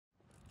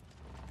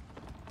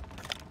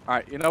All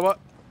right, you know what,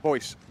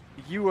 boys?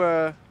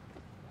 You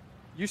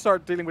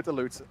start dealing with the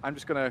loot. I'm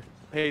just gonna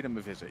pay them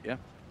a visit. Yeah.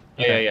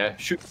 Yeah.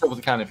 Shoot yourself with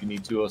a cannon if you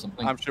need to or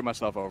something. I'm shooting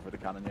myself over the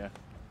cannon. Yeah.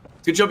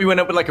 Good job you went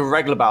up with like a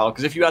regular barrel,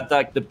 because if you had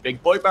like the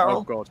big boy barrel,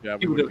 Oh god, yeah,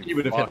 you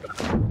would have hit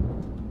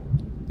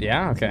them.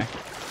 Yeah. Okay.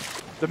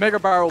 The mega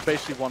barrel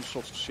basically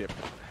one-shots the ship.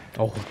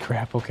 Holy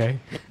crap. Okay.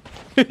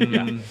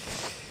 Yeah.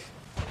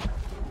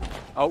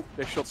 Oh,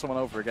 they shot someone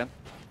over again.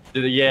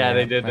 Yeah,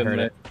 they did. I heard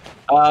Didn't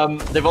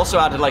they? They've also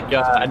added like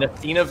an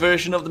Athena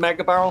version of the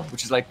mega barrel,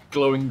 which is like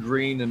glowing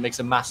green and makes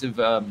a massive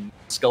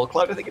skull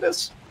cloud. I think it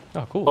is.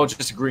 Oh, cool. Or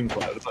just a green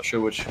cloud. I'm not sure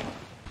which.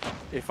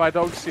 If I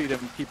don't see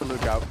them, keep a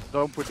lookout.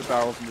 Don't put the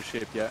barrels in the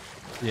ship yet.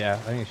 Yeah, I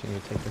think I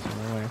should take this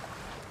one away.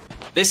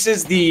 This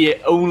is the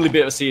only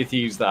bit of Sea of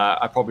Thieves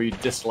that I probably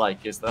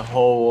dislike, is the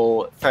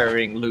whole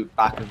ferrying loot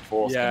back and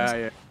forth.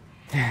 Yeah.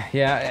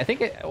 Yeah, I think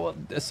well,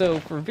 so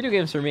for video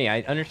games, for me,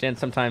 I understand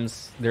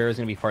sometimes there is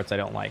going to be parts I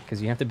don't like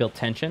because you have to build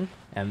tension,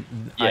 and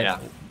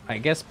I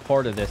guess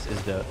part of this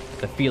is the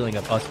feeling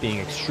of us being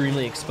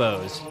extremely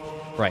exposed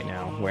right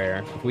now,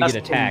 where if we get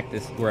attacked,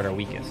 we're at our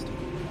weakest.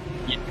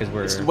 Yeah, because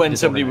we're when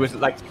somebody would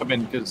like to come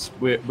in, because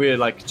we're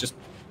like just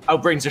our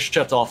brains are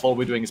shut off. All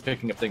we're doing is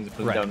picking up things and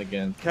putting them down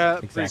again.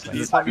 Exactly. Can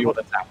you tell me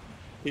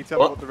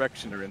what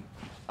direction they're in?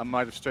 I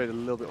might have strayed a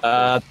little bit.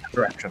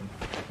 Direction.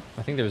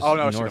 I think there's. Oh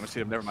no, north. I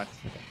see them. Never mind.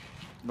 Okay.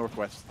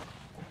 Northwest.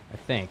 I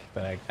think,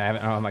 but I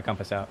don't have my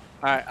compass out.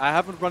 Alright, I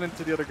haven't run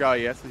into the other guy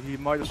yet. So he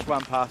might have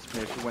swam past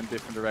me if he went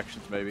different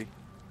directions, maybe.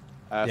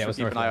 So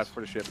keep an eye out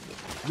for the ship.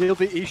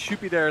 He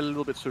should be there a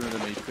little bit sooner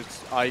than me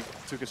because I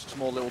took a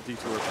small little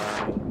detour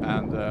apparently,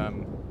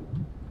 and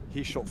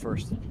he shot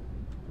first.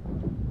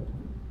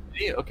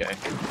 Yeah, okay.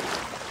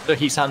 So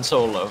he's Han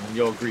Solo and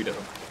you're Greedo.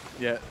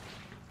 Yeah,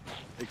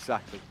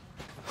 exactly.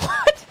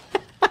 What?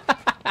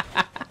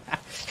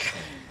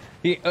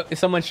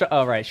 Someone shot.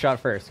 Oh right, shot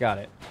first. Got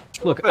it.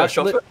 Look, Han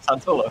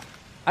Solo.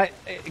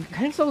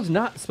 Han Solo's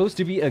not supposed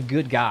to be a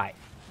good guy.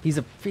 He's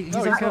a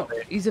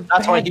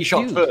That's why he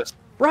shot dude. first.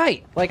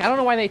 Right. Like I don't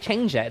know why they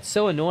changed that. It's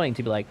so annoying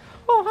to be like,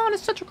 oh, Han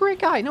is such a great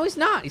guy. No, he's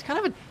not. He's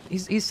kind of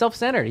he's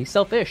self-centered. He's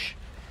selfish.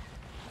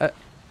 I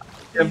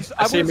wouldn't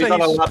say he's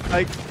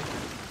like.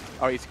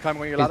 Oh, he's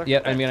climbing on your ladder.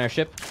 Yeah, I mean on our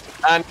ship.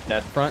 And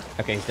dead. Front.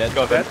 Okay, he's dead.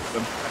 Go ahead.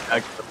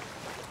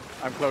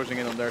 I'm closing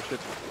in on their ship.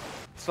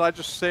 So I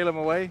just sail him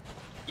away.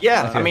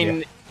 Yeah, I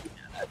mean,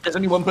 there's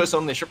only one person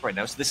on the ship right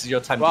now, so this is your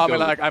time to go. Well, I mean,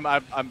 like,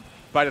 I'm.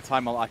 By the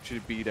time I'll actually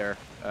be there,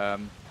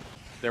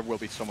 there will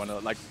be someone.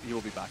 Like, he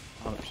will be back,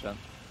 100%.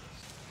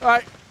 All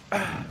right,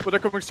 but they're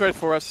coming straight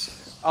for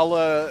us.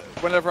 I'll.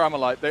 Whenever I'm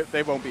alive,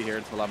 they won't be here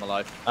until I'm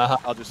alive.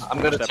 I'll just.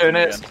 I'm gonna turn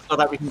it so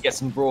that we can get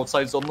some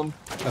broadsides on them.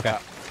 Okay.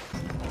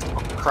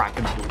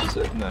 Kraken pool, is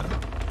it? No.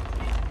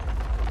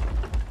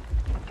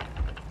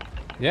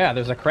 Yeah,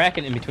 there's a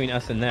Kraken in between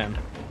us and them.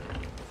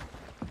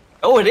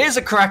 Oh, it is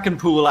a Kraken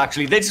pool,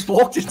 actually. They just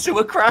walked into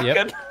a Kraken.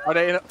 Yep. Are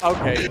they in a,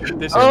 okay,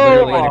 this is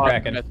literally in a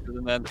Kraken.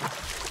 Then.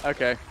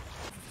 Okay.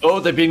 Oh,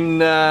 they've been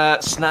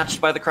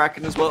snatched by the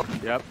Kraken as well.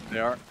 Yep, they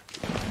are.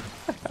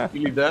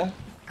 You leave there?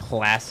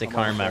 Classic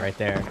karma right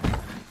there.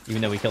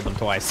 Even though we killed them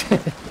twice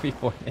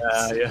before.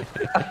 Yeah.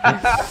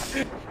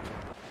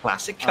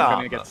 Classic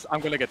karma. I'm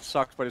gonna get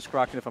sucked by this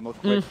Kraken if I'm not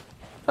quick.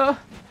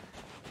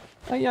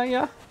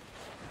 Yeah.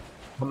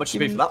 How much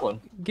did you pay for that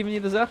one? Giving you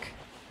the zuck.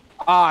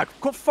 I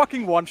got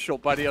fucking one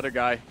shot by the other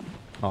guy.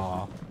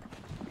 Aw.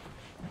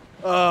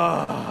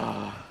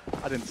 I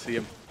didn't see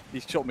him. He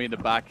shot me in the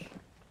back.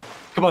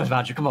 Come on,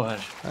 Badger. Come on,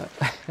 Badger.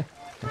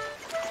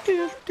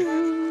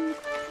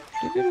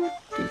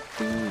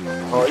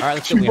 Alright,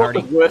 let's get me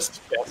Hardy. The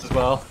worst chest as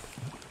well.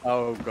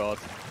 Oh god.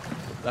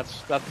 That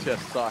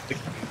just sucked. The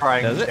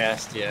crying Does it?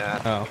 chest,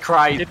 yeah. Oh.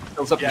 It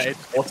fills up it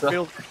water.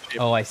 fills the ship.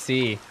 Oh, I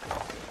see.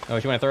 Oh,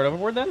 you want to throw it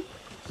overboard then?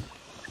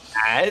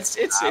 It's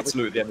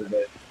loot at the end of the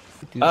day.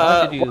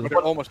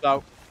 We're almost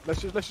out.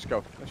 Let's just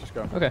go. Let's just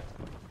go. Okay.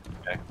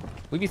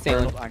 We be We're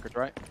sailing. not anchored,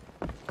 right?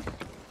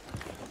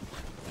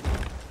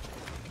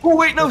 Oh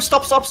wait, no!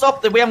 Stop!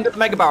 We haven't got the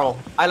mega barrel.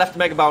 I left the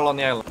mega barrel on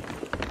the island.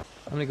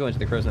 I'm gonna go into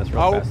the crow's nest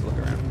real fast to look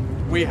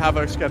around. We have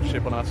a sketch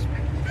ship on us.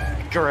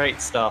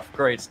 Great stuff.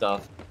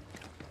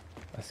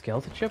 A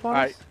skeleton ship on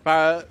Alright,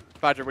 us?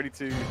 Badger, we need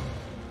to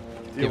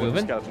deal with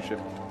the skeleton ship.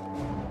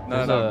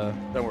 No,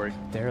 don't worry.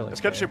 Derelict. The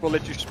skeleton ship will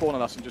let you spawn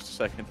on us in just a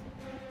second.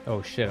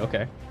 Oh shit,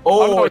 okay.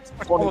 Oh, no, it's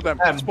spawned on them.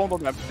 It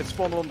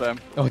spawned on them.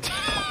 Oh,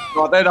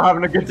 God, they're not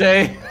having a good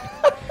day.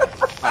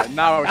 Alright,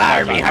 now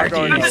I'm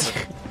going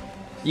over.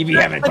 You be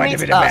having quite a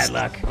bit of bad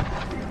luck.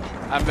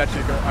 I'm going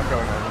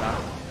over now.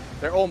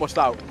 They're almost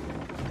out.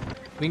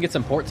 We can get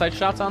some port side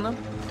shots on them?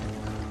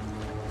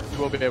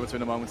 We'll be able to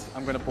in a moment.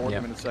 I'm going to board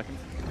them in a second.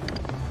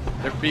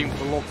 They're being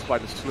blocked by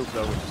the sloop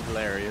though, which is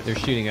hilarious. They're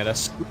shooting at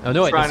us. Oh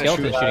no, wait, the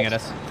skeleton's shooting at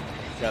us.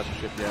 Skeleton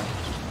ship, yeah.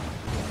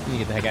 We need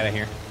to get the heck out of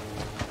here.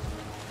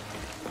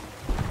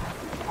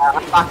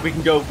 Back, we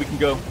can go.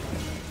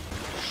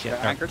 Shit,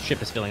 our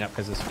ship is filling up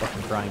because this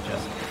fucking crying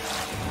chest.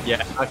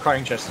 Yeah, our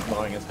crying chest is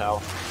annoying as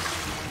hell.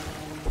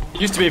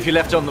 Used to be if you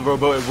left it on the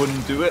rowboat, it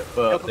wouldn't do it,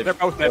 but they're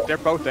both dead. They're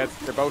both dead.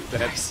 They're both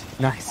dead.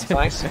 Nice.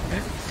 Nice.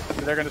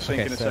 They're gonna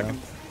sink in a second.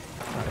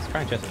 Oh, this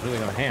crying chest is really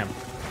going ham.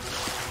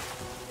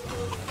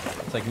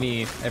 It's like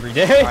me every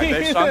day. Alright,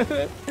 Dave,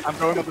 son. I'm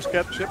going up the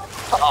scared ship.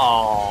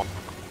 Oh.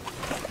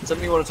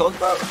 Something you want to talk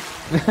about?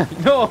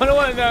 No, I don't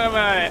want to talk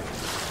about it.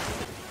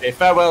 Hey,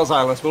 farewell,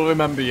 Zylush. We'll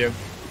remember you.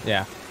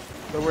 Yeah.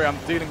 Don't worry, I'm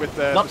dealing with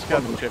the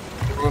skeleton ship.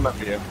 We'll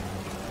remember you.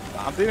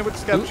 I'm dealing with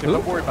the skeleton ship.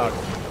 Don't worry about it.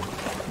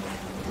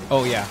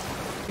 Oh yeah.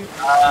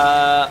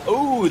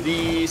 Oh,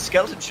 the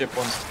skeleton ship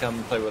wants to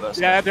come play with us.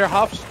 Yeah, they're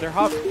half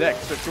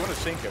decked, so if you want to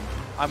sink them,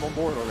 I'm on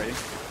board already.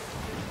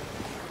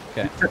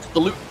 Okay. That's the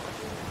loot.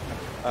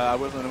 I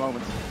will in a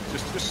moment.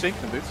 Just sink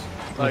them, dudes.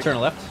 Like, turn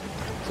left.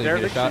 So they're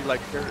you get a shot. literally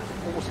like they're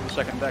almost on the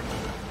second deck.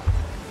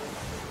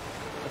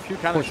 A few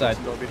cannon Port side. shots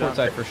and they'll be Port down.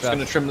 side for Just going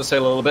shots. to trim the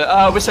sail a little bit.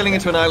 We're sailing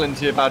into an island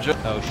here, Badger.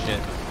 Oh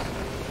shit.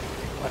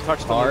 I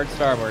touched the Hard loot.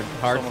 starboard.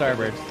 Hard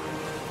starboard.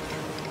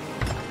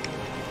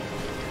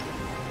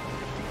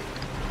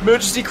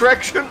 Emergency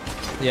correction.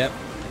 Yep.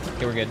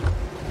 Okay, we're good.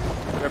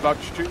 They're about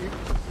to shoot you.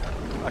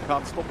 I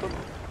can't stop them.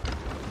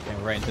 Okay,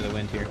 we're right into the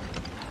wind here.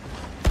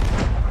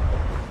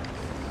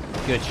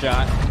 Good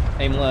shot.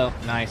 Aim low.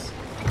 Nice.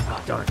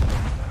 Oh, darn.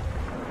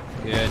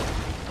 Good.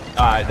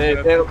 Alright,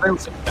 they'll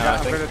sit down, Yeah, I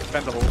I'm think. going to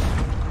defend the holes.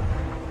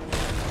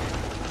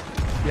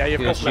 Yeah, you've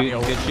Good got plenty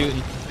shooting. of Good holes.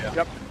 shooting.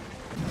 Yep.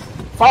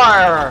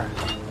 Fire!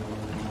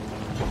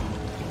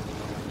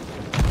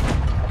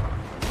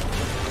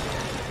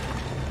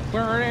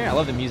 I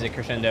love the music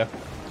crescendo.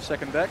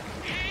 Second deck.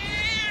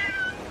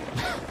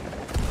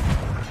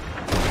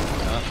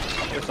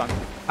 They're sunk.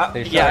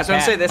 They Yeah, I was shot going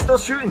to say, at. they're still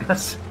shooting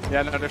us.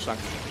 Yeah, no, they're sunk.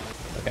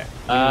 Okay.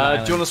 Do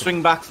you want to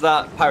swing back to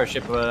that pirate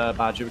ship,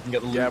 Badger? We can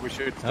get the loot Yeah, we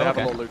should. They have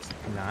a lot of loot.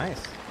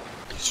 Nice.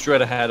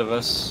 straight ahead of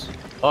us.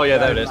 Oh yeah,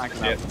 there it is.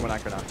 When I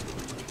can out.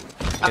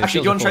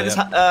 Actually, do you want to try this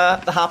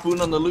the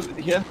harpoon on the loot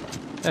here?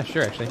 Yeah,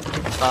 sure, actually.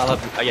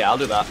 Yeah, I'll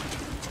do that.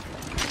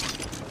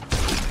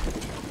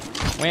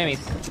 Whammies.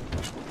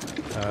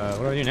 What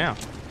do I do now?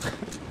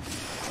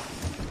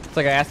 It's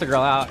like I asked the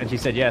girl out and she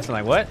said yes. I'm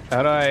like, what?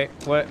 How do I?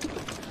 What?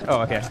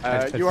 Oh, okay.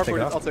 You are take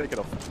it off? I'll take it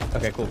off.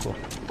 Okay, cool.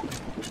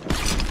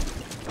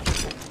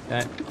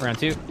 Round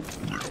two.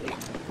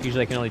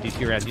 Usually I can only do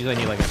 2 rounds. Usually I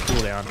need like a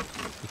cooldown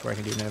before I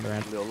can do another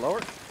round. A little lower.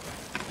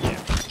 Yeah.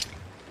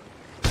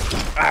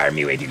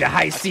 Army way through the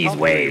high seas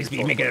waves,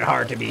 be making it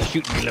hard to be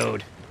shooting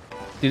reload.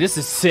 Dude, this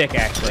is sick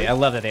actually. I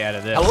love that they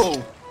added this.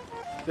 Hello.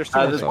 There's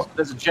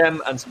there's a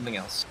gem and something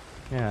else.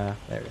 Yeah,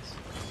 there it is.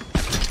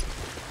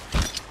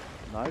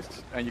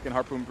 Nice. And you can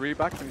harpoon Breeh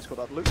back when he's got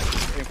that loot.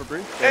 Aim for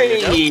Breeh.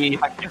 Hey!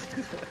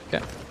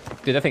 Okay.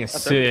 Dude, that thing is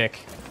sick.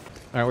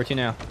 Alright, where to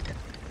now?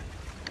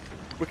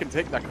 We can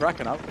take that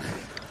Kraken out.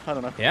 I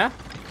don't know. Yeah?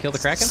 Kill the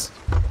Kraken?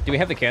 Do we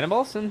have the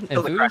cannonballs and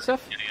food and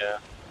stuff?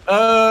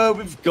 Yeah.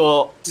 We've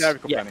got... Yeah,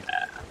 we've got plenty.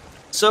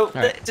 So,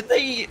 right. did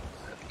they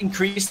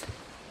increase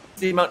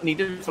the amount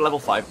needed for level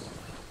 5?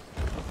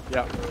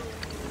 Yeah.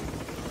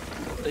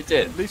 They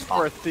did. At least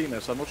for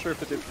Athena, so I'm not sure if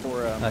they did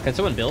for... Can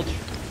someone bilge?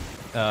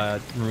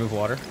 Remove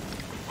water.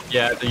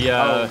 Yeah, the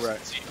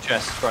right.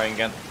 chest trying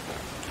again.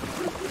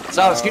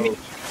 So, can you...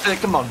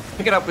 come on,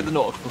 pick it up with the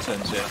nautical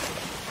terms here.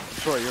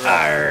 Sure, you're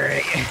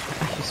right. Alright.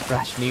 You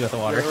splashed me with the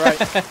water. You're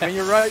right. I mean,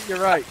 you're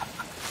right.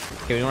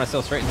 Okay, we want to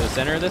sail straight into the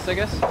center of this, I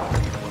guess?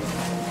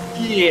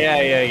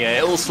 Yeah.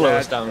 It'll slow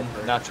us down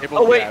naturally.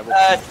 Oh wait,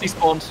 it's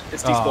despawned.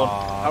 It's despawned.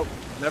 Oh,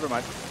 never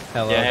mind.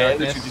 Hello, Yeah,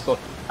 darkness. literally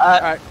despawned.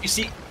 Alright, you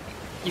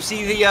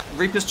see the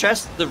Reaper's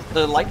chest,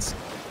 the lights?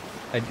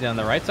 On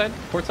the right side?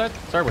 Port side?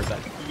 Starboard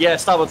side? Yeah,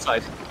 starboard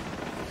side.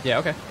 Yeah,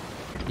 okay.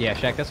 Yeah,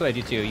 Shaq, that's what I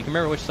do too. You can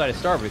remember which side is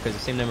starboard because the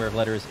same number of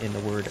letters in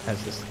the word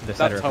as the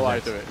side That's how I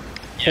do it.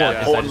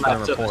 Yeah, port and and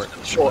left report.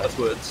 shortest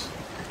words.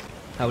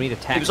 Oh, we need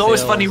to tack. It was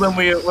always sails. funny when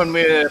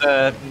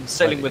we're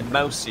sailing with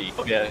Mousy.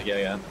 Oh,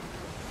 yeah.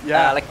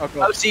 Yeah, like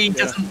Mousy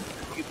doesn't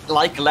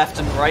like left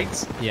and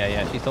right.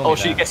 Yeah, she told me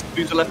She that. gets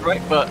confused with left and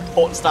right, but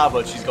port and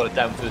starboard, she's got it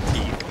down to a T.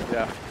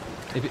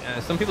 Yeah.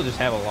 Some people just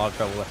have a lot of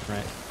trouble left and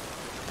right.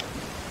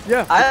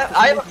 Yeah.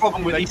 I have a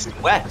problem with east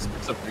and west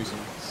for some reason.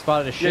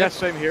 Spotted a ship. Yeah,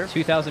 same here.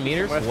 2,000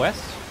 meters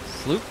west.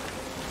 Sloop.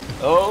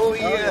 Oh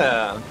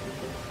yeah.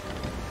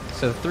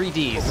 So 3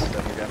 Ds.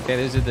 Okay,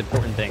 those are the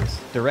important things.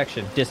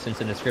 Direction,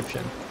 distance, and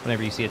description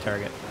whenever you see a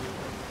target.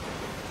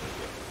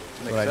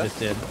 That's what I just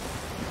did.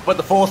 But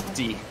the 4th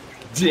D,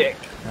 dick.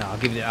 No, I'll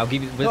give you.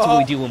 That's what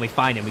we do when we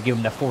find him. We give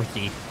him the 4th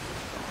D.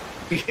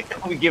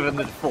 We give him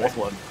the 4th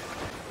one.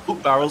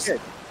 Oop, barrels. Okay.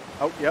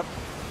 Oh, yep.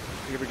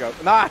 Here we go.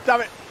 Nah,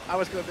 damn it. I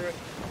was going to do it.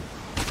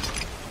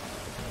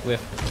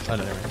 With. Oh,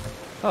 no, never mind.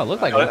 Oh, it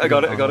looked like I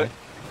got it.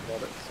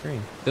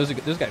 Screen. Those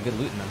got good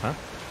loot in them, huh?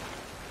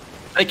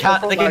 They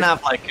can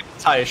have like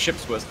entire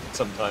ships worth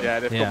sometimes. Yeah,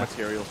 they've got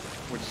materials,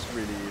 which is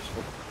really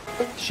useful.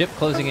 Ship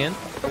closing in.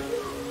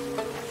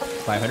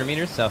 500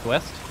 meters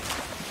southwest.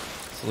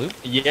 Sloop.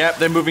 Yeah,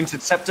 they're moving to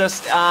intercept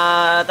us.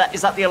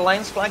 Is that the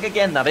Alliance flag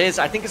again? That is.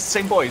 I think it's the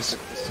same boys.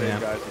 Same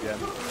guys again.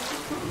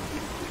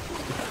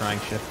 Crying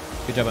ship.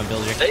 Good job on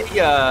building.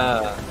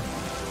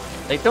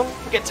 They They don't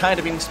get tired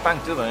of being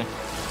spanked, do they?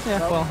 Yeah,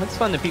 well, it's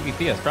fun to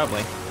PvP us,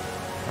 probably.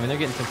 I mean, they're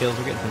getting some kills,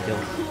 we're getting some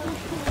kills.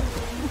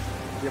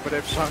 Yeah, but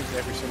they've sunk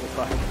every single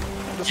time.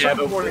 Yeah,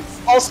 but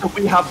also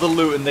we have the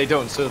loot and they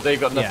don't, so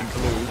they've got nothing to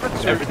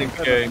lose. Everything's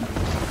game.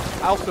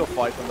 I'll still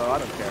fight them though, I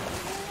don't care.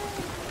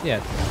 Yeah,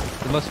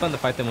 it's the most fun to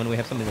fight them when we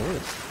have something to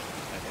lose.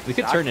 We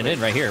could turn it in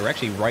right here. We're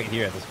actually right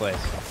here at this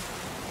place.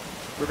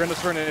 We're going to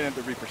turn it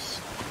into Reapers.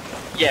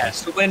 Yeah,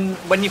 so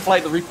when you fly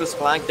the Reaper's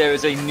flag, there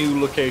is a new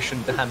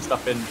location to hand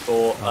stuff in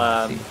for.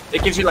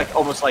 It gives you like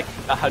almost like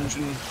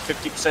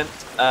 150%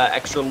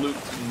 extra loot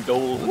and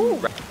gold.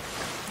 And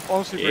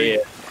Honestly,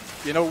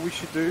 Breeh, you know what we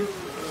should do?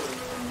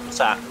 What's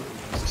that?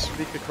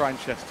 Sneak the crime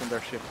chest in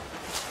their ship.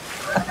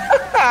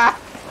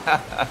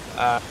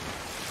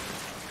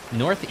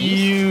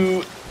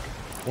 Northeast.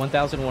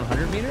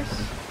 1,100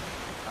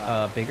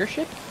 meters. Bigger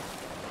ship,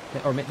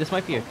 or this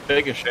might be a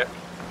bigger ship.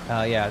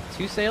 Yeah,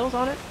 2 sails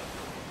on it.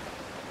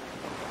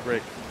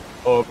 Brig.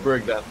 Or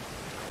brig then.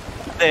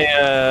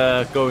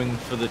 They're going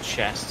for the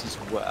chest as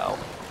well.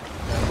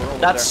 Yeah,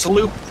 that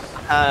sloop.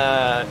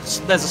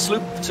 There's a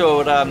sloop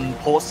toward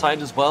port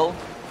side as well.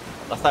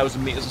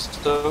 1,000 meters or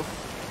so.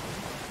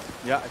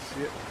 Yeah, I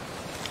see it.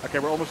 Okay,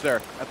 we're almost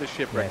there at the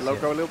shipwreck. Yeah,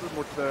 Go a little bit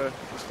more to the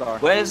star.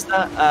 Where's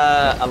that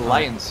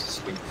Alliance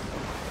sloop?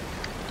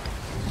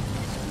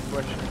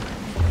 Question.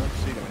 I don't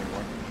see them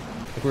anymore.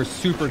 If we're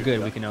super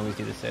good, we can always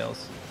do the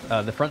sails.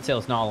 The front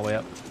sail's not all the way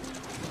up.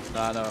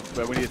 Nah, no,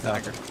 but we need a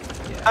tanker.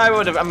 Yeah. I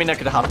would have. I mean, I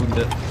could have happened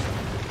it.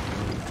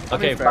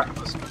 Okay, fair.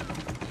 Just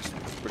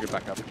bring it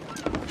back up.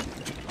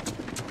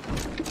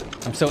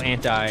 I'm so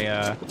anti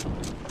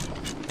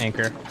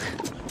anchor.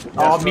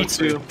 Oh, me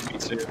too. Me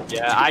too.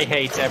 Yeah, I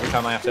hate every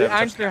time I have to. The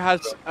anchor has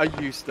a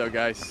use though,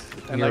 guys.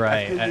 And You're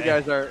right. I think you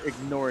guys are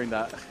ignoring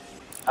that.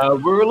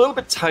 We're a little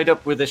bit tied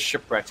up with this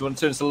shipwreck. Do you want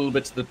to turn us a little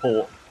bit to the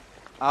port?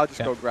 I'll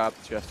just go grab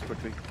the chest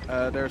quickly.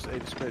 There's a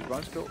disgrace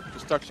bicycle.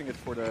 Just touching it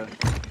for the.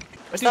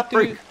 Where's that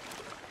brig?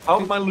 How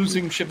am I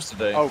losing ships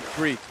today? Oh,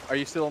 Breeh, are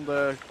you still on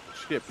the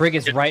ship? Brig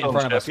is right in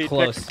front of us,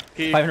 close.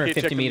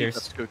 550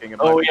 meters.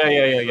 Oh,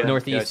 yeah.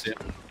 Northeast.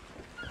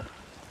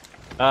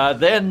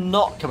 They're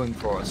not coming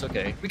for us.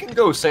 Okay, we can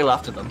go sail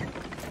after them.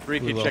 Breeh,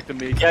 can you check the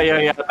meat?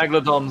 Yeah. The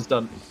Megalodon's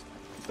done.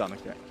 It's done,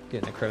 okay.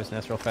 Getting a crow's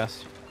nest real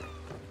fast.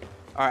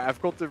 Alright,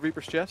 I've got the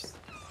Reaper's chest.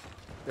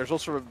 There's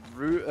also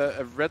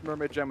a red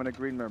mermaid gem and a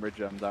green mermaid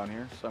gem down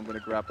here, so I'm going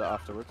to grab that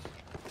afterwards.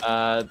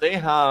 They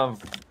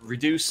have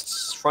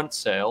reduced front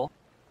sail.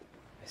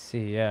 I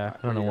see, yeah.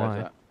 I don't know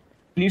why.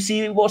 Can you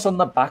see what's on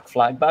the back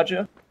flag,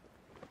 Badger?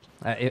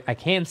 I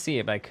can see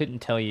it, but I couldn't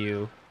tell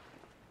you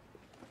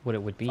what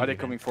it would be. Are they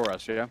coming for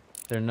us, yeah?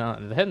 They're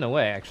not. They're heading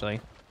away, actually.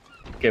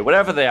 Okay,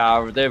 whatever they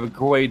are, they're a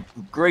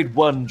grade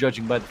 1,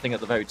 judging by the thing at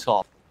the very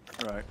top.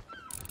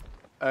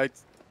 Right.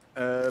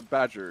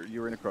 Badger,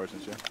 you were in a crow's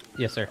nest, yeah?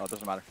 Yes, sir. Oh, it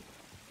doesn't matter.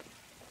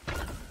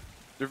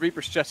 The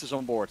Reaper's chest is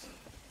on board.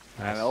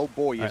 Nice. And oh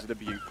boy, is it a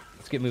beaut.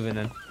 Let's get moving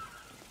then.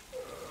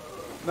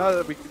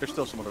 No, there's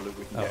still some other loot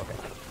we can get. Okay.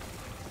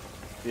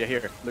 Yeah,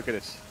 here, look at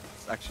this.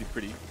 It's actually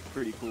pretty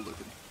cool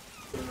looking.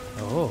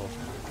 Oh.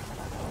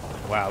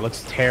 Wow, it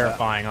looks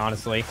terrifying,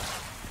 honestly.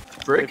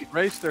 Brig? They've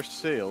raised their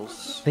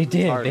sails. They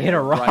did. They hit a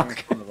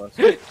rock.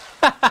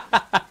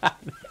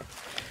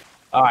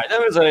 Alright,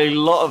 there is a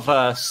lot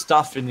of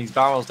stuff in these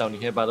barrels down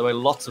here, by the way.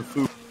 Lots of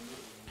food.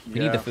 We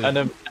need the food. And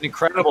an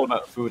incredible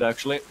amount of food,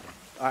 actually.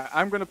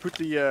 I'm going to put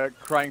the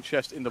crying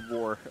chest in the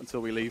war until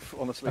we leave,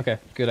 honestly. Okay,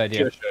 good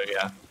idea. Sure,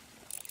 yeah.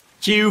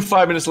 Cue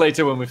 5 minutes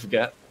later when we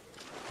forget.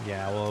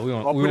 Yeah, well, we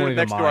won't I'll put it even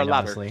next mind, to our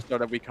ladder, honestly. so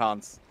that we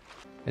can't.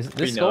 Is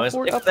this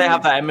if they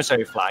have that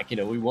emissary flag,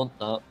 we want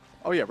that.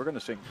 Oh yeah, we're going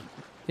to sing.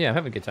 Yeah, I'm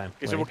having a good time.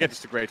 Okay, so we'll get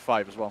us to grade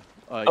 5 as well.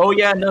 Oh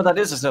yeah, no, that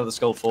is another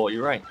Skull Fort,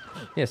 you're right.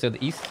 Yeah, so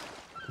the east,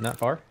 not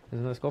far,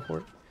 isn't that Skull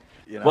Fort?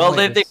 You know, well,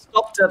 they've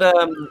stopped at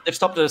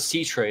a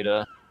sea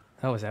trader.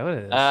 Oh, is that what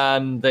it is?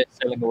 And they're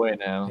sailing away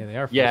now. Yeah, they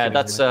are. Yeah,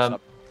 that's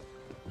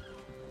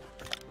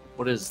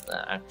what is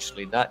that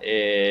actually? That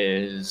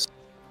is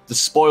the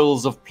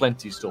spoils of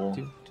plenty store.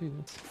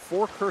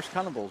 4 cursed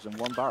cannibals in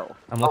 1 barrel.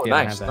 I'm lucky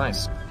I have that.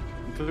 Nice.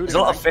 Including There's a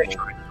lot of fish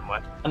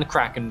somewhere. And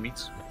kraken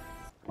meats.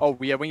 Oh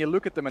yeah, when you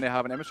look at them and they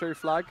have an emissary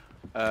flag,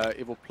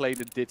 it will play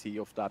the ditty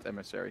of that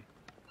emissary.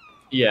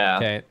 Yeah.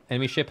 Okay,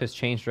 enemy ship has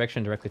changed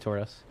direction directly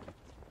toward us.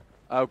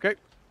 Okay.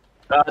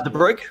 The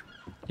brig?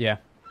 Yeah.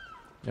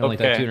 They're only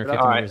like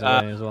 250 meters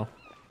away as well.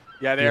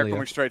 Yeah, they are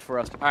coming straight for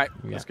us. Alright,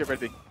 let's get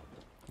ready.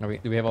 Do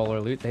we have all our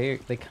loot? They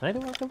kind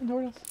of are coming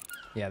toward us?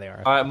 Yeah, they are.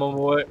 Alright, I'm on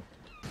my way.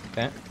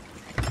 Okay.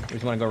 We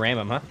just want to go ram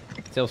them, huh?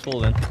 Sail's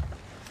full then.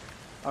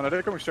 Oh no,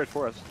 they're coming straight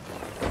for us.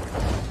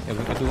 Yeah,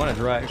 if we want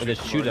to drive, we'll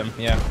just shoot them,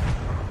 yeah.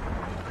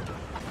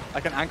 I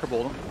can anchor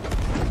ball them.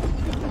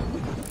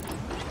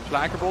 Shall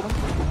I anchor ball them?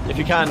 If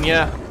you can,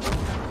 yeah.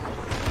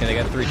 Okay, they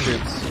got 3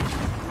 troops.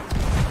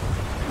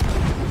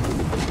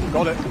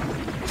 Got it.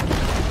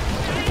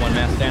 1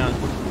 mast down.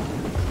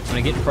 I'm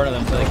gonna get in front of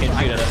them so they can't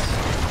shoot at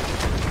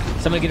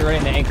us. Somebody get ready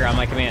in the anchor on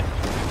my command.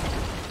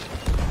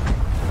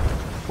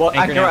 Well,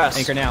 anchor now, us.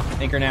 anchor now.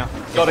 Anchor now.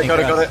 Got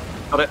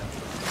it.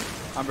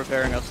 I'm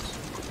preparing us.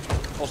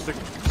 Also,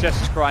 the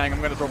chest is crying.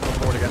 I'm gonna throw him on the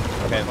board again.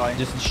 Okay,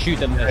 just shoot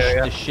them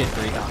the shit,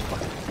 Breeh.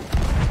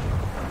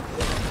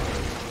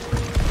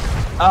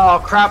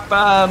 Oh crap!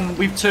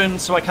 We've turned,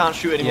 so I can't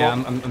shoot anymore.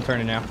 Yeah, I'm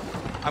turning now.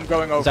 I'm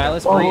going over.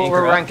 Zylush,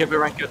 we're rank it.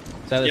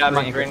 Zylush, yeah, I'm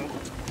anchoring.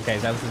 Okay,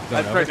 Zylush is going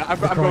That's over. great. I'm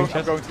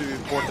going to the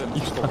board.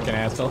 You fucking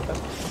asshole.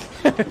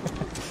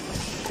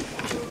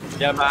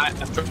 Yeah, man,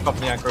 I've tripped off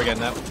the anchor again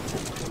now.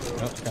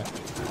 Okay.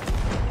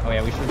 Oh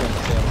yeah, we should go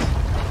into sails.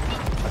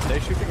 Are they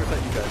shooting or is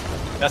that you guys?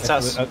 That's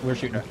us. We're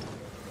shooting.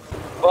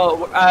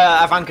 Well,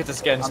 I've anchored us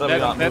again, so we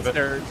can't move it.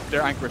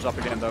 Their anchor is up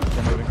again, though.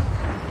 They're moving.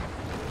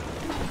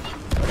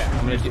 Okay,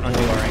 I'm gonna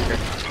undo our anchor.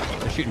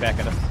 They're shooting back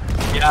at us.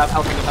 Yeah, I'm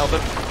helping them.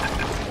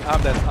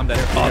 I'm dead.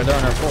 Oh, they're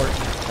on our fort.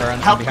 They're on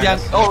behind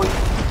us. Oh,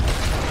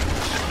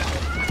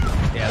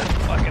 yeah,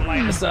 they're fucking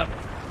lighting us up.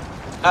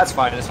 that's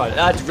fine. That's fine.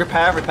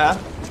 Repair.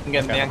 I'm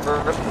getting the anchor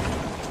over.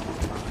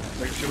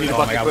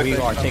 Oh my god, we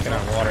are taking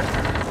our water.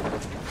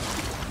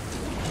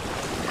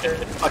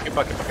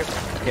 Bucket.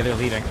 Yeah, they're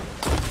leaving.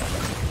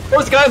 Oh,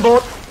 there's a guy on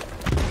board.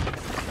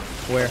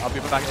 Where? I'll be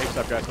back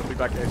ASAP, guys. I'll be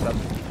back ASAP.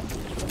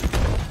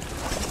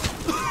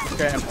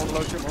 Okay, I'm on the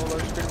low stream.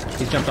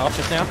 He's jumped off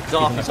just now.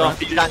 He's off.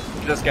 He's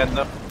just getting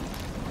up.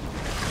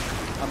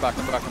 I'm back.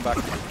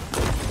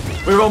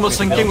 We're almost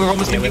sinking. We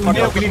need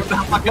to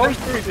back Low up.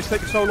 stream is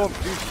taking so long.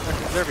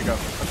 Jeez. There we go.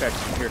 Okay,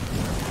 I'm here.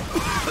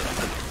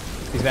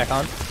 He's back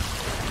on.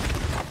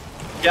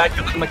 Yeah, I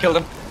killed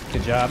him.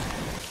 Good job.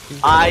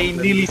 I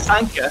nearly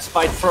sank us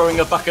by throwing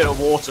a bucket of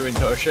water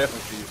into our ship.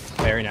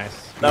 Very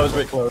nice. That was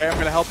very close. Okay, I'm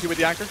gonna help you with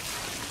the anchor.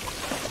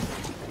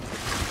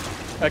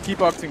 Keep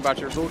boxing,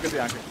 Batcher. We'll get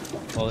the anchor.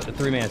 Well, the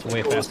 3 minutes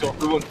way faster.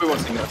 We won't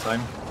sink that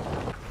time.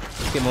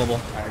 Let's get mobile.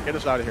 Alright, get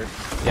us out of here.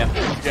 Yeah.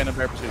 Get in a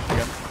better position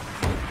again.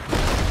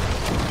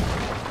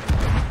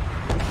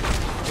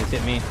 He's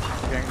hit me.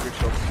 Getting good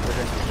shots.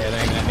 Yeah,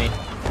 they're aiming at me.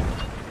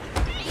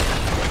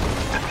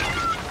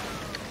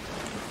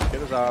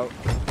 Get us out.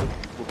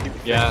 We'll keep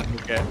it. Yeah.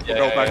 Okay. Yeah,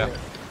 We'll go back. yeah.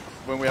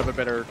 When we have a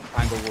better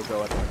angle, we'll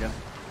go at them again.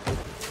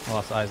 I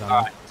lost eyes on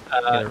them.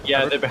 Alright.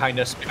 Yeah, they're behind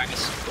us.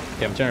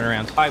 Okay, I'm turning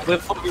around. Alright, we're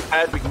fully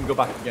repaired. We can go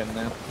back again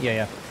now.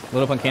 Yeah.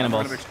 Load up on I'm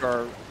cannonballs. gonna make sure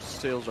our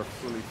sails are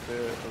fully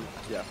fit.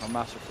 Yeah, our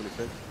masts are fully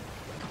fit.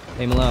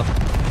 Aim low.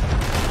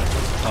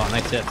 Oh,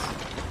 nice hits.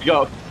 You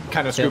got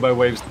kind of screwed by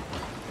waves.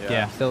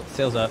 Yeah,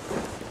 sails up.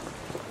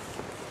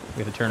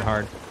 We have to turn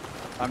hard.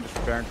 I'm just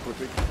preparing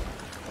quickly.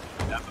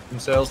 Yeah,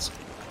 themselves.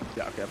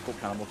 Yeah, okay, I've full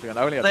cannonballs again.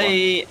 I only have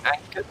They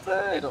anchored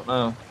there? I don't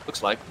know.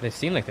 Looks like. They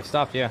seem like they've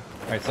stopped, yeah.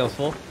 Alright, sails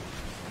full.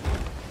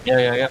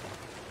 Yeah.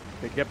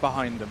 Okay, get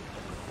behind them.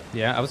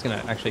 Yeah, I was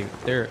gonna actually,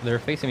 they're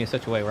facing me in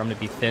such a way where I'm gonna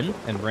be thin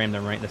and ram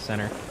them right in the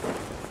center.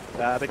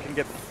 They can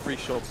get free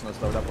shots on us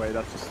though, that way.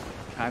 That's just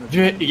kind of...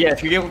 Yeah,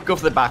 if you go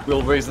for the back,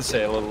 we'll raise the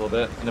sail a little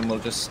bit, and then we'll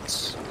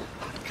just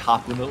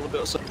cap them a little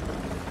bit or so.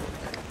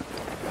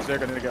 Because they're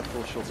going to get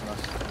full shots on us.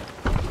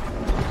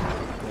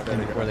 Yeah,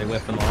 before they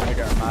whiff them all. I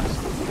got a mast.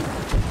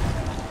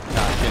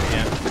 Ah, shit,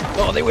 yeah.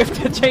 Oh, they whiffed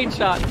a chain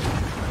shot!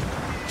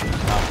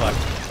 Oh, fuck.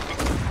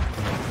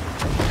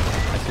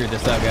 I screwed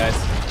this up, guys.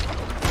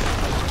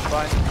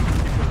 Fine.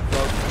 Keep it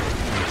close.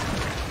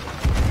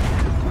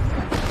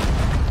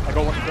 I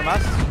got one for the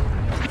mast.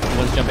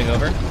 One's jumping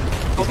over.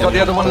 Got the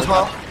other one as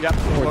well? Yep.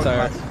 Port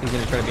side. He's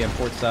gonna try to be on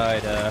port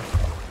side.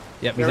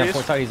 Yep, he's on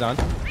port side. He's on.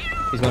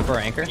 He's going for our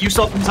anchor. You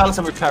stopped him, Silas,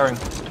 I'm repairing.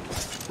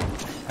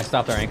 I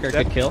stopped our anchor.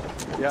 Yep. Good kill.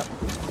 Yep.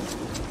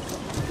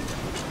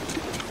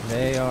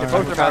 They are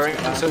both repairing,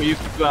 so you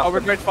go out. Oh, we're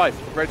grade 5.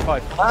 We're grade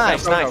 5.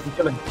 Nice, Okay, nice. I'm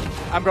killing.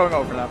 I'm going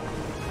over now.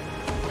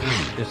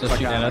 Just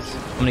shooting at us.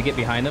 I'm gonna get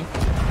behind them.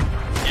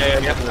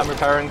 Yeah. I'm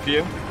repairing for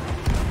you.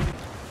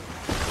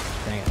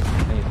 Dang it.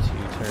 I need to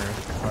turn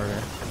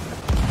harder.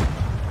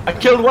 I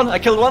killed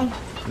one.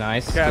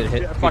 Nice. Okay, Good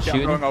hit. Good fuck it, I'm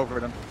shooting. going over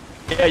them.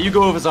 Yeah, you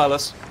go over,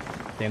 Silas.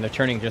 Damn, they're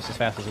turning just as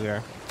fast as we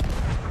are.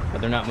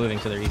 But they're not moving,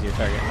 so they're easier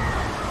target.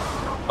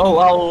 Oh,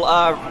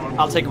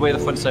 I'll take away the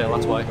front sail,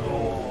 that's why.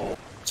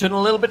 Turn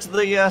a little bit to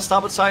the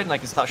starboard side and I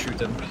can start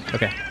shooting.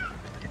 Okay.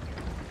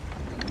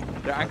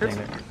 They're anchored?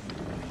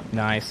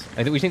 Nice.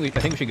 I think we should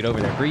get over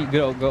there. Breeh,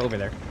 go over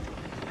there.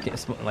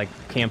 Like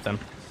camp them,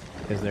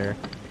 because they're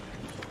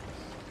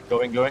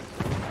Going.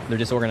 They're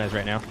disorganized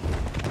right now.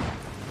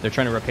 They're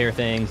trying to repair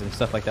things and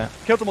stuff like that.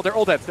 Killed them all. They're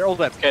all dead. They're all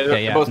dead. Okay,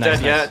 they're both nice,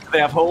 dead. nice. Yeah, they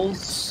have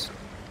holes.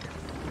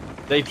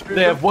 They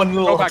have one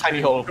little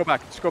tiny hole. Go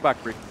back. Just go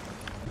back, Breeh.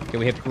 Okay,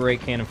 we have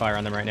great cannon fire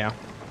on them right now.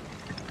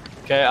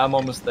 Okay, I'm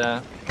almost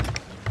there.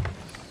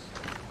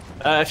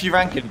 If you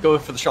rank it, go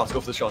for the shots.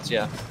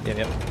 Yeah.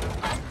 Yep.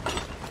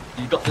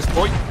 You got this,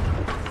 boy.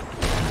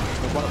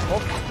 There's one at the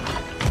top.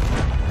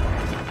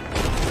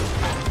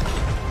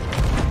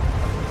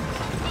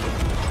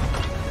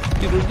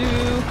 Doodle-doo.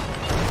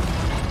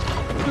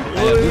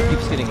 I know, who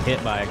keeps getting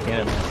hit by a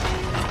cannon?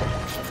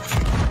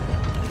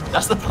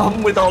 That's the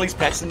problem with all these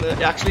pets in the...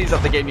 Actually, is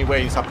that they gave me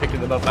away, you start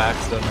picking them up by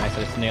accident. Nice,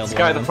 I just nailed This one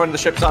guy of at the them. front of the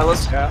ship,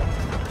 Silas. Yeah.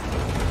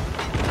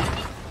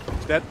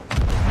 He's dead.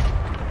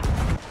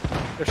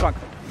 They're sunk.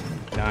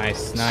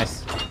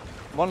 Nice.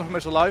 One of them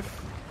is alive.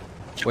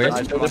 Where?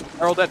 Nice.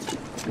 They're all dead.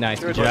 Nice,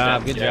 good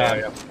job, good job.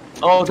 Yeah.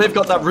 Oh, they've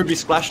got that ruby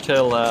splash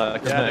tail.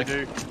 Yeah, they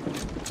do.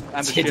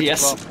 And the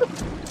hideous. As well.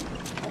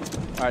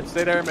 Alright,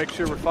 stay there, make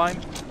sure we're fine.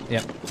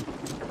 Yep.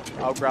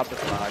 I'll grab the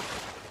flag.